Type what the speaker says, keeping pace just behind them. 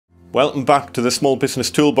Welcome back to the Small Business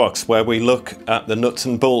Toolbox, where we look at the nuts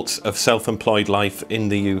and bolts of self-employed life in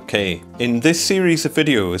the UK. In this series of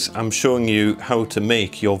videos, I'm showing you how to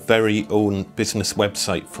make your very own business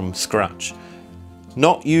website from scratch.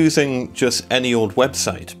 Not using just any old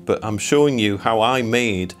website, but I'm showing you how I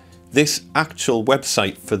made this actual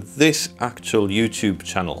website for this actual YouTube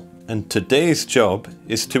channel. And today's job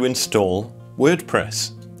is to install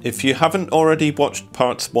WordPress. If you haven't already watched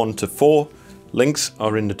parts 1 to 4, links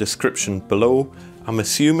are in the description below. I'm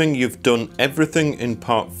assuming you've done everything in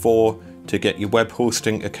part 4 to get your web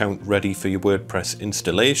hosting account ready for your WordPress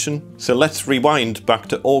installation. So let's rewind back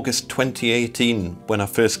to August 2018 when I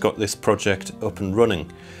first got this project up and running.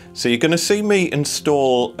 So you're going to see me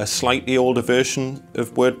install a slightly older version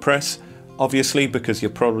of WordPress, obviously because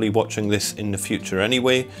you're probably watching this in the future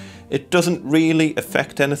anyway. It doesn't really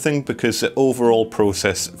affect anything because the overall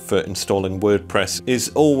process for installing WordPress is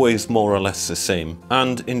always more or less the same.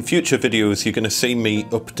 And in future videos, you're going to see me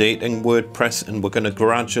updating WordPress, and we're going to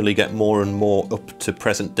gradually get more and more up to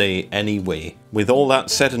present day anyway. With all that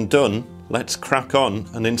said and done, let's crack on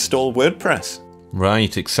and install WordPress.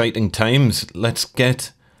 Right, exciting times. Let's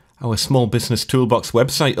get our Small Business Toolbox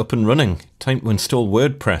website up and running. Time to install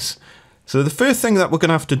WordPress. So the first thing that we're going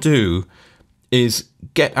to have to do is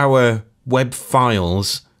get our web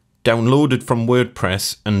files downloaded from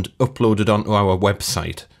WordPress and uploaded onto our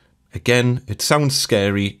website. Again, it sounds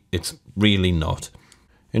scary, it's really not.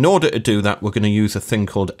 In order to do that, we're going to use a thing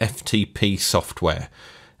called FTP software.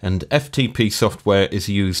 And FTP software is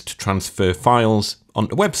used to transfer files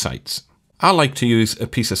onto websites. I like to use a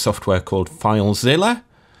piece of software called FileZilla.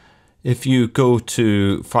 If you go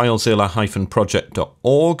to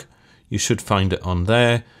filezilla-project.org, you should find it on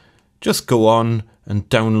there. Just go on and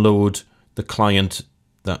download the client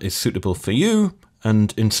that is suitable for you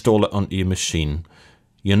and install it onto your machine.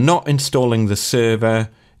 You're not installing the server,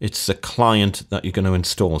 it's the client that you're going to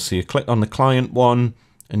install. So you click on the client one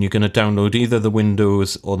and you're going to download either the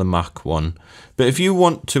Windows or the Mac one. But if you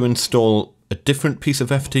want to install a different piece of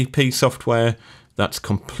FTP software, that's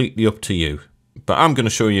completely up to you. But I'm going to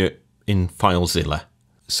show you in FileZilla.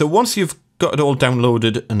 So once you've got it all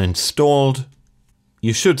downloaded and installed,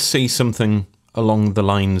 you should see something along the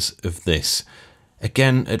lines of this.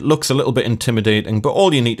 Again, it looks a little bit intimidating, but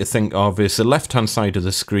all you need to think of is the left-hand side of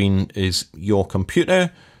the screen is your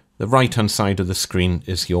computer, the right-hand side of the screen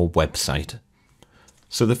is your website.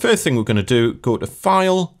 So the first thing we're going to do, go to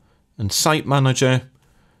File and Site Manager,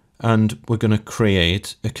 and we're going to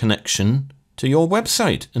create a connection to your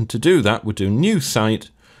website. And to do that, we'll do New Site,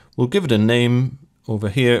 we'll give it a name. Over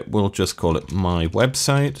here, we'll just call it My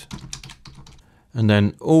Website. And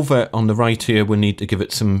then over on the right here, we need to give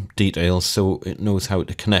it some details so it knows how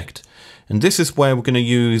to connect. And this is where we're going to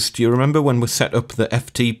use, do you remember when we set up the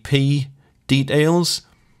FTP details?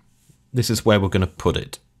 This is where we're going to put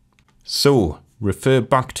it. So refer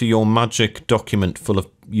back to your magic document full of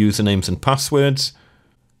usernames and passwords.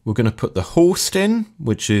 We're going to put the host in,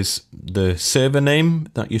 which is the server name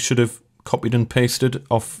that you should have copied and pasted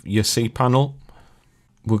off your cPanel.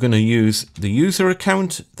 We're going to use the user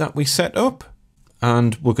account that we set up.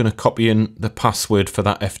 And we're going to copy in the password for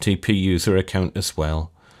that FTP user account as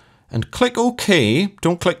well. And click OK.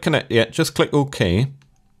 Don't click connect yet, just click OK.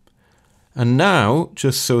 And now,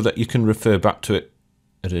 just so that you can refer back to it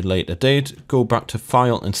at a later date, go back to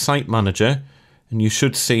File and Site Manager, and you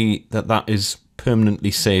should see that that is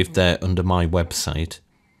permanently saved there under My Website,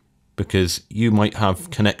 because you might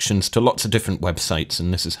have connections to lots of different websites,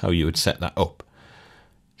 and this is how you would set that up.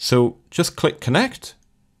 So just click Connect.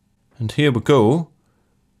 And here we go,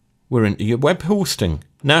 we're into your web hosting.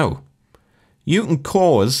 Now, you can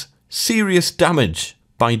cause serious damage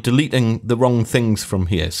by deleting the wrong things from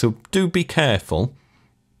here, so do be careful.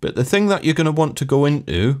 But the thing that you're going to want to go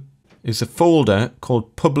into is a folder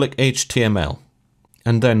called public HTML.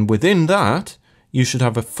 And then within that, you should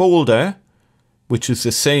have a folder which is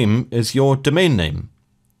the same as your domain name.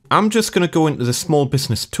 I'm just going to go into the Small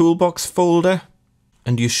Business Toolbox folder,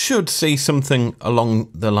 and you should see something along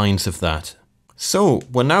the lines of that. So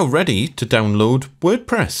we're now ready to download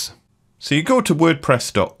WordPress. So you go to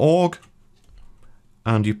wordpress.org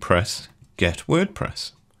and you press Get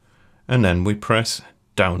WordPress. And then we press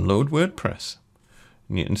Download WordPress.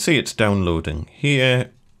 And you can see it's downloading here.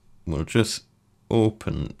 We'll just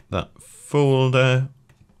open that folder.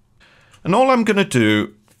 And all I'm going to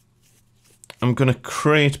do, I'm going to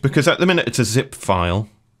create, because at the minute it's a zip file.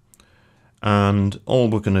 And all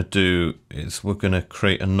we're going to do is we're going to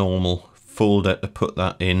create a normal folder to put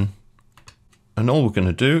that in. And all we're going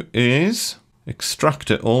to do is extract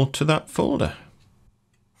it all to that folder.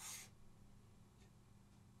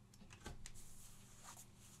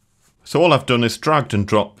 So all I've done is dragged and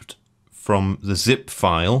dropped from the zip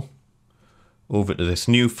file over to this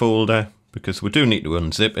new folder, because we do need to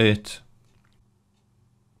unzip it.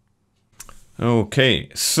 Okay,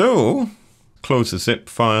 so close the zip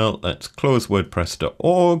file. Let's close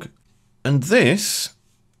WordPress.org. And this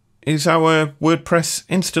is our WordPress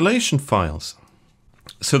installation files.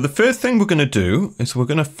 So the first thing we're going to do is we're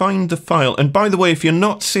going to find the file. And by the way, if you're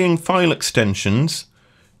not seeing file extensions,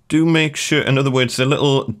 do make sure, in other words, the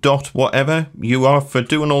little dot whatever you are for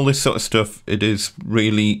doing all this sort of stuff, it is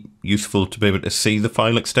really useful to be able to see the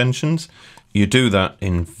file extensions. You do that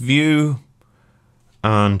in View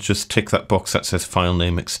and just tick that box that says File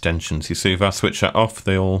Name Extensions. You see, if I switch that off,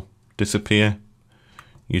 they all disappear.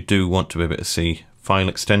 You do want to be able to see file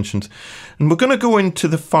extensions. And we're going to go into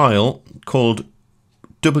the file called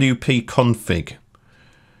WP config.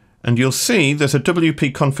 And you'll see there's a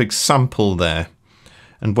WP config sample there.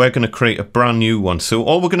 And we're going to create a brand new one. So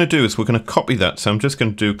all we're going to do is we're going to copy that. So I'm just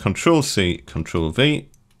going to do Control-C, Control-V.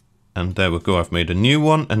 And there we go, I've made a new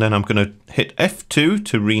one. And then I'm going to hit F2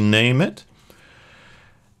 to rename it.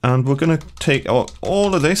 And we're going to take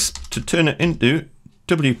all of this to turn it into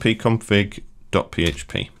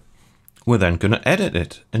wp-config.php. We're then going to edit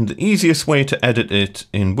it. And the easiest way to edit it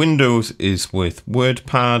in Windows is with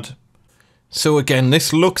WordPad. So again,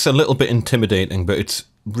 this looks a little bit intimidating, but it's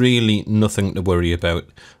really nothing to worry about.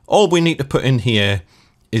 All we need to put in here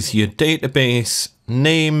is your database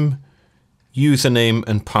name, username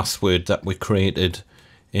and password that we created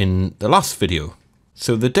in the last video.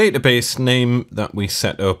 So the database name that we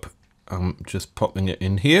set up, I'm just popping it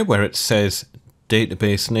in here where it says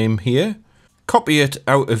database name here. Copy it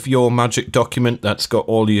out of your Magic document that's got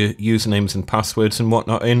all your usernames and passwords and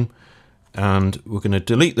whatnot in. And we're going to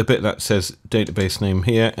delete the bit that says database name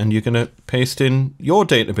here, and you're going to paste in your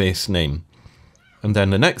database name. And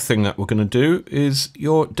then the next thing that we're going to do is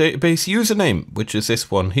your database username, which is this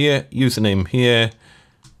one here, username here.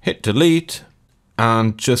 Hit delete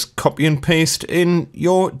and just copy and paste in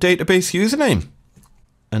your database username.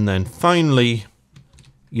 And then finally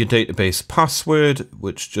your database password,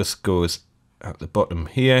 which just goes at the bottom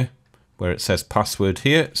here where it says password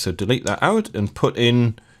here. So delete that out and put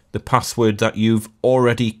in the password that you've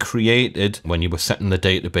already created when you were setting the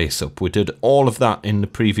database up. We did all of that in the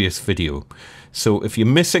previous video. So if you're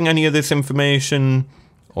missing any of this information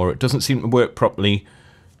or it doesn't seem to work properly,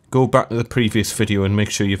 go back to the previous video and make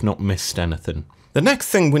sure you've not missed anything. The next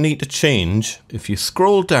thing we need to change, if you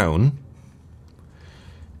scroll down,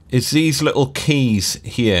 is these little keys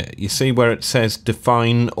here. You see where it says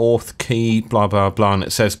define auth key, blah, blah, blah, and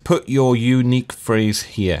it says put your unique phrase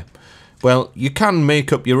here. Well, you can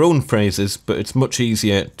make up your own phrases, but it's much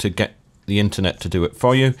easier to get the internet to do it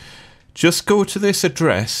for you. Just go to this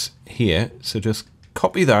address here. So just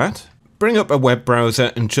copy that, bring up a web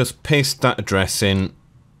browser and just paste that address in,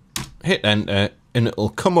 hit enter, and it'll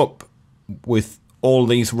come up with all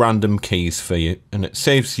these random keys for you. And it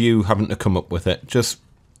saves you having to come up with it. Just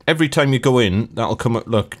every time you go in, that'll come up,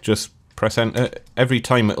 look, just press enter. Every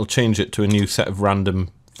time it'll change it to a new set of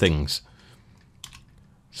random things.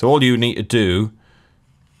 So all you need to do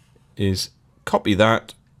is copy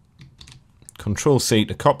that, Control-C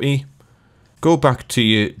to copy, go back to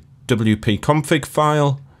your WP config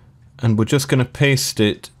file, and we're just going to paste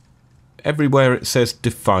it everywhere it says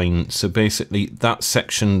define. So basically that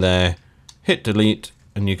section there, hit delete,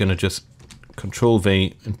 and you're going to just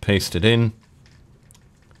Control-V and paste it in.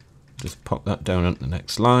 Just pop that down at the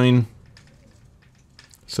next line.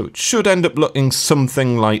 So it should end up looking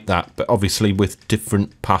something like that, but obviously with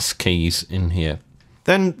different pass keys in here.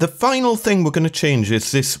 Then the final thing we're going to change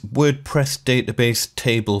is this WordPress database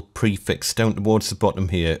table prefix down towards the bottom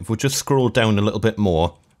here. If we just scroll down a little bit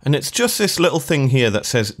more, and it's just this little thing here that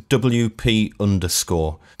says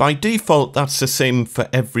WP_. By default, that's the same for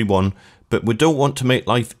everyone, but we don't want to make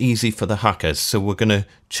life easy for the hackers. So we're going to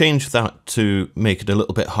change that to make it a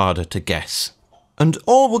little bit harder to guess. And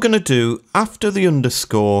all we're going to do after the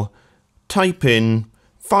underscore, type in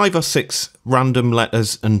 5 or 6 random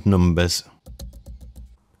letters and numbers.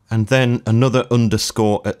 And then another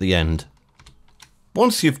underscore at the end.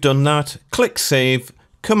 Once you've done that, click save,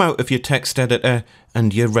 come out of your text editor,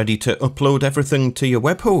 and you're ready to upload everything to your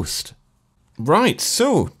web host. Right,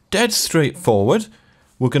 so dead straightforward.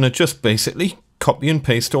 We're going to just basically copy and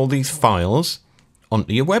paste all these files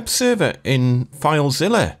onto your web server in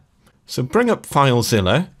FileZilla. So bring up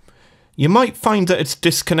FileZilla. You might find that it's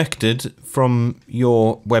disconnected from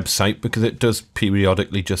your website because it does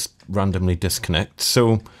periodically just randomly disconnect.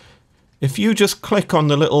 So if you just click on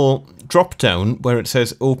the little drop down where it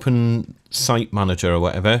says Open Site Manager or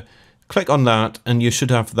whatever, click on that and you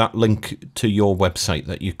should have that link to your website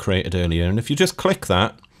that you created earlier. And if you just click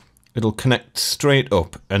that, it'll connect straight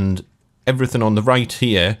up, and everything on the right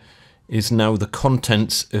here is now the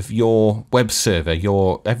contents of your web server.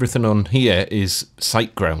 Everything on here is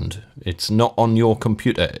SiteGround. It's not on your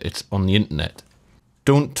computer, it's on the internet.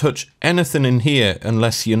 Don't touch anything in here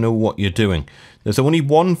unless you know what you're doing. There's only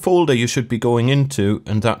one folder you should be going into,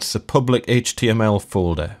 and that's the public HTML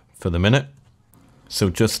folder for the minute. So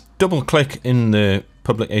just double click in the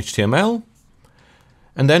public HTML.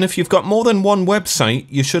 And then if you've got more than one website,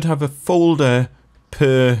 you should have a folder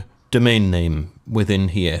per domain name within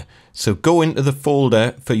here. So go into the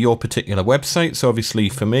folder for your particular website. So obviously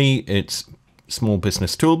for me, it's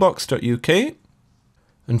smallbusinesstoolbox.uk.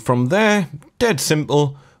 And from there, dead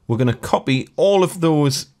simple, we're going to copy all of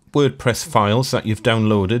those WordPress files that you've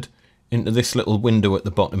downloaded into this little window at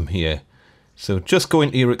the bottom here. So just go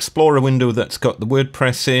into your Explorer window that's got the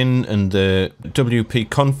WordPress in and the WP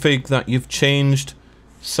config that you've changed.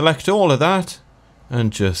 Select all of that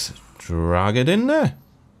and just drag it in there.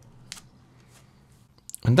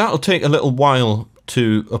 And that'll take a little while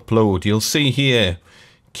to upload. You'll see here,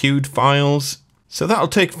 queued files. So that'll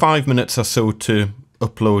take 5 minutes or so to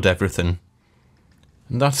upload everything.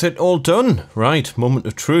 And that's it, all done. Right, moment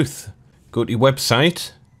of truth. Go to your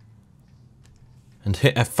website and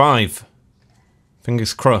hit F5.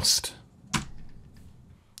 Fingers crossed.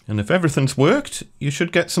 And if everything's worked, you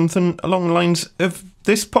should get something along the lines of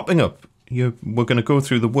this popping up. We're going to go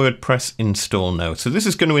through the WordPress install now. So this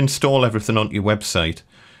is going to install everything onto your website.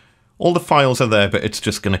 All the files are there, but it's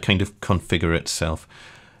just going to kind of configure itself.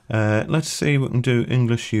 Let's see, we can do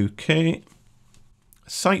English UK.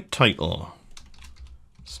 Site title.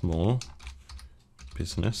 Small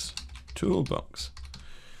Business Toolbox.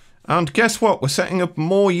 And guess what? We're setting up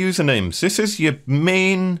more usernames. This is your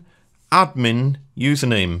main admin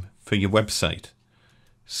username for your website.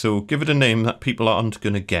 So give it a name that people aren't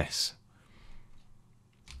going to guess.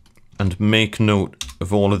 And make note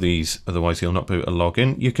of all of these, otherwise you'll not be able to log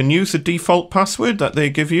in. You can use the default password that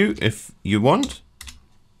they give you if you want,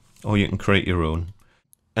 or you can create your own.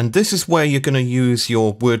 And this is where you're going to use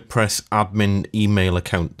your WordPress admin email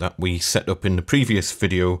account that we set up in the previous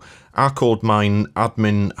video. I called mine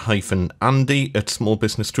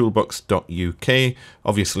admin-andy@smallbusinesstoolbox.uk.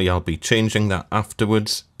 Obviously, I'll be changing that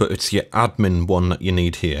afterwards, but it's your admin one that you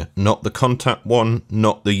need here, not the contact one,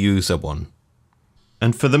 not the user one.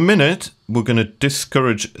 And for the minute, we're going to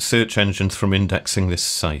discourage search engines from indexing this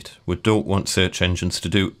site. We don't want search engines to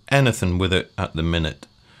do anything with it at the minute.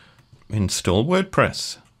 Install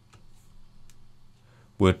WordPress.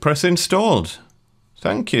 WordPress installed.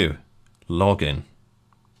 Thank you. Login.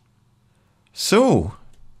 So,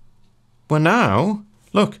 we're now,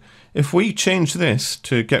 look, if we change this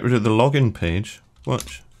to get rid of the login page,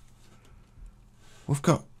 watch, we've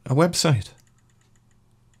got a website.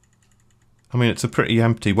 I mean, it's a pretty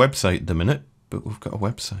empty website at the minute, but we've got a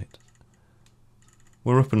website.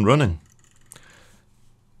 We're up and running.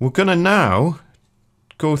 We're going to now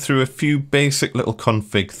go through a few basic little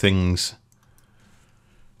config things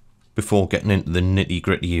before getting into the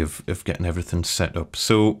nitty-gritty of getting everything set up.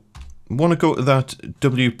 So I want to go to that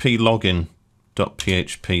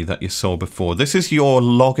wplogin.php that you saw before. This is your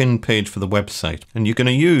login page for the website, and you're going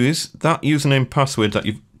to use that username password that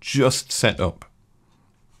you've just set up.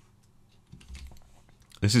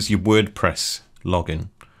 This is your WordPress login.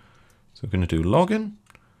 So we're going to do login,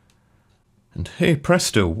 and hey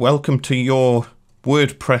presto, welcome to your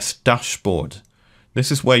WordPress dashboard.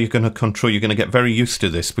 This is where you're going to control, you're going to get very used to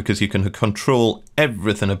this because you can control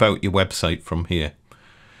everything about your website from here.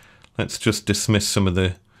 Let's just dismiss some of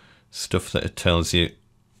the stuff that it tells you.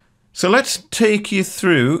 So let's take you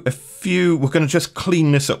through a few, we're going to just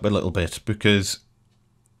clean this up a little bit because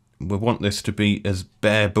we want this to be as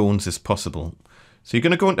bare bones as possible. So you're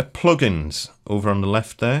going to go into plugins over on the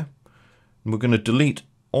left there, and we're going to delete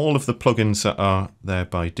all of the plugins that are there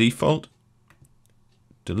by default.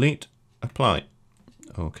 Delete, apply.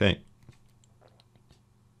 Okay.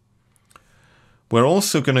 We're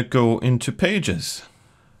also going to go into pages,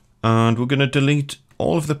 and we're going to delete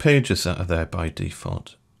all of the pages that are there by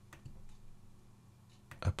default.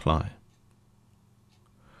 Apply.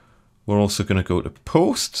 We're also going to go to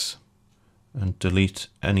posts and delete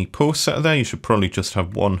any posts that are there. You should probably just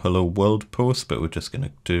have one hello world post, but we're just going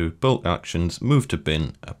to do bulk actions, move to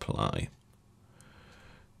bin, apply.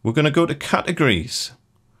 We're going to go to categories.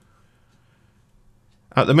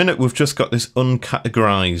 At the minute, we've just got this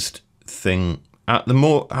uncategorized thing.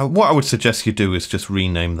 What I would suggest you do is just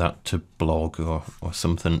rename that to blog or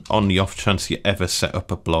something on the off chance you ever set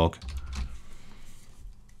up a blog.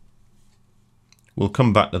 We'll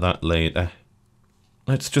come back to that later.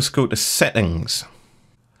 Let's just go to settings.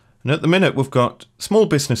 And at the minute we've got small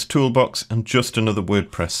business toolbox and just another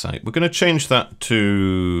WordPress site. We're going to change that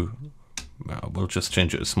to, well, we'll just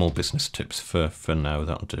change it to small business tips for now.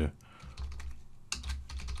 That'll do.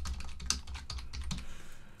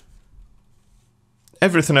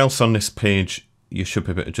 Everything else on this page you should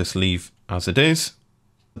be able to just leave as it is.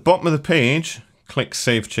 At the bottom of the page, click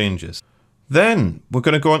Save Changes. Then we're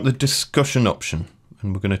going to go on to the discussion option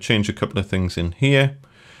and we're going to change a couple of things in here.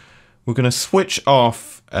 We're going to switch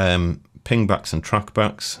off pingbacks and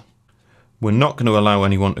trackbacks. We're not going to allow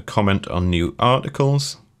anyone to comment on new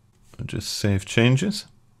articles. I'll just save changes.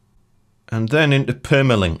 And then into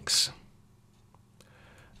permalinks.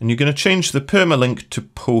 And you're going to change the permalink to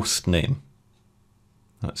post name.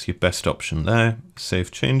 That's your best option there.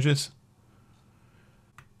 Save changes.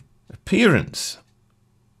 Appearance.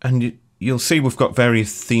 And you'll see we've got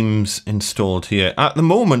various themes installed here. At the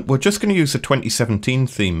moment, we're just going to use the 2017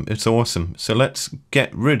 theme. It's awesome. So let's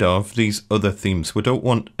get rid of these other themes. We don't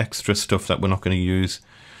want extra stuff that we're not going to use.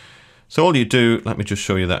 So all you do, let me just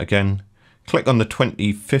show you that again. Click on the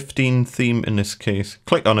 2015 theme in this case.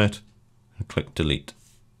 Click on it and click delete.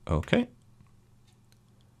 Okay.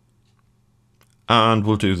 And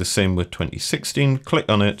we'll do the same with 2016. Click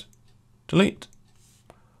on it, delete.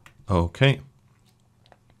 Okay.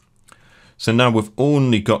 So now we've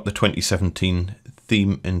only got the 2017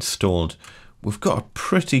 theme installed. We've got a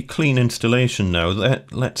pretty clean installation now.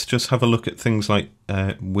 Let's just have a look at things like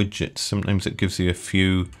widgets. Sometimes it gives you a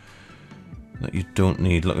few that you don't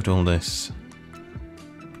need. Look at all this.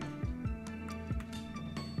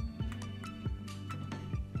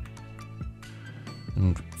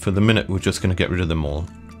 And for the minute, we're just going to get rid of them all.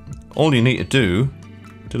 All you need to do,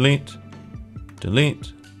 delete,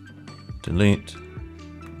 delete, delete,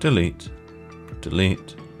 delete,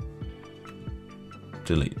 delete,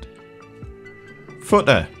 delete.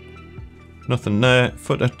 Footer, nothing there.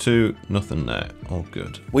 Footer 2, nothing there. All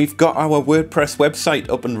good. We've got our WordPress website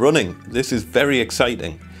up and running. This is very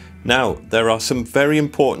exciting. Now, there are some very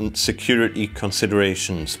important security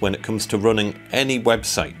considerations when it comes to running any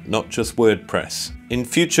website, not just WordPress. In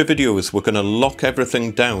future videos, we're going to lock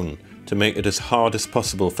everything down to make it as hard as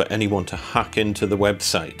possible for anyone to hack into the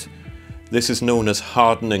website. This is known as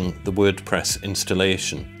hardening the WordPress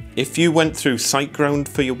installation. If you went through SiteGround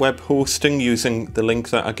for your web hosting using the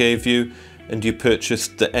link that I gave you, and you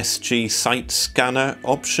purchased the SG Site Scanner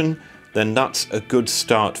option, then that's a good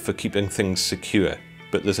start for keeping things secure.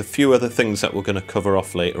 But there's a few other things that we're going to cover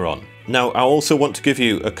off later on. Now, I also want to give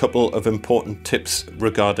you a couple of important tips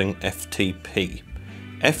regarding FTP.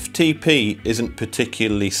 FTP isn't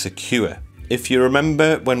particularly secure. If you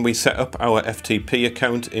remember when we set up our FTP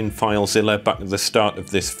account in FileZilla back at the start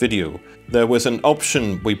of this video, there was an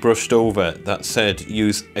option we brushed over that said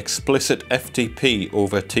use explicit FTP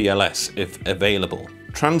over TLS if available.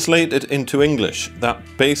 Translated into English, that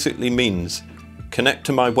basically means connect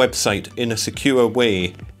to my website in a secure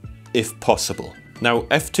way if possible. Now,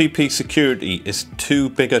 FTP security is too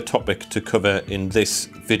big a topic to cover in this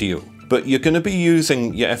video, but you're going to be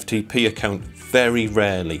using your FTP account very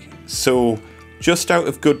rarely. So just out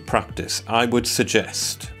of good practice, I would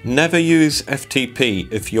suggest never use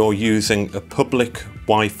FTP if you're using a public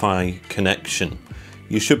Wi-Fi connection.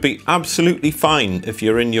 You should be absolutely fine if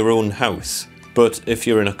you're in your own house. But if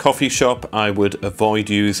you're in a coffee shop, I would avoid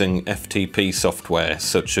using FTP software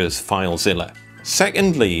such as FileZilla.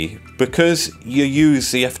 Secondly, because you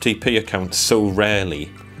use the FTP account so rarely,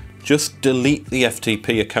 just delete the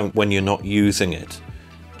FTP account when you're not using it.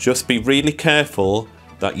 Just be really careful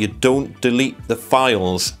that you don't delete the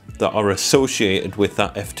files that are associated with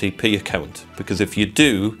that FTP account, because if you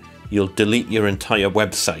do, you'll delete your entire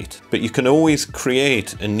website. But you can always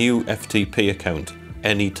create a new FTP account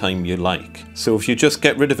anytime you like. So if you just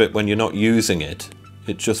get rid of it when you're not using it,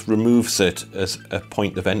 it just removes it as a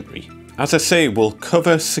point of entry. As I say, we'll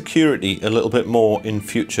cover security a little bit more in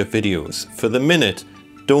future videos. For the minute,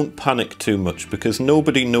 don't panic too much because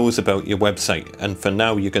nobody knows about your website, and for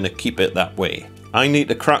now you're going to keep it that way. I need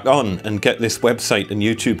to crack on and get this website and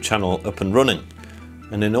YouTube channel up and running.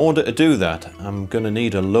 And in order to do that, I'm going to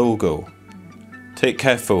need a logo. Take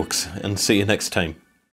care folks, and see you next time.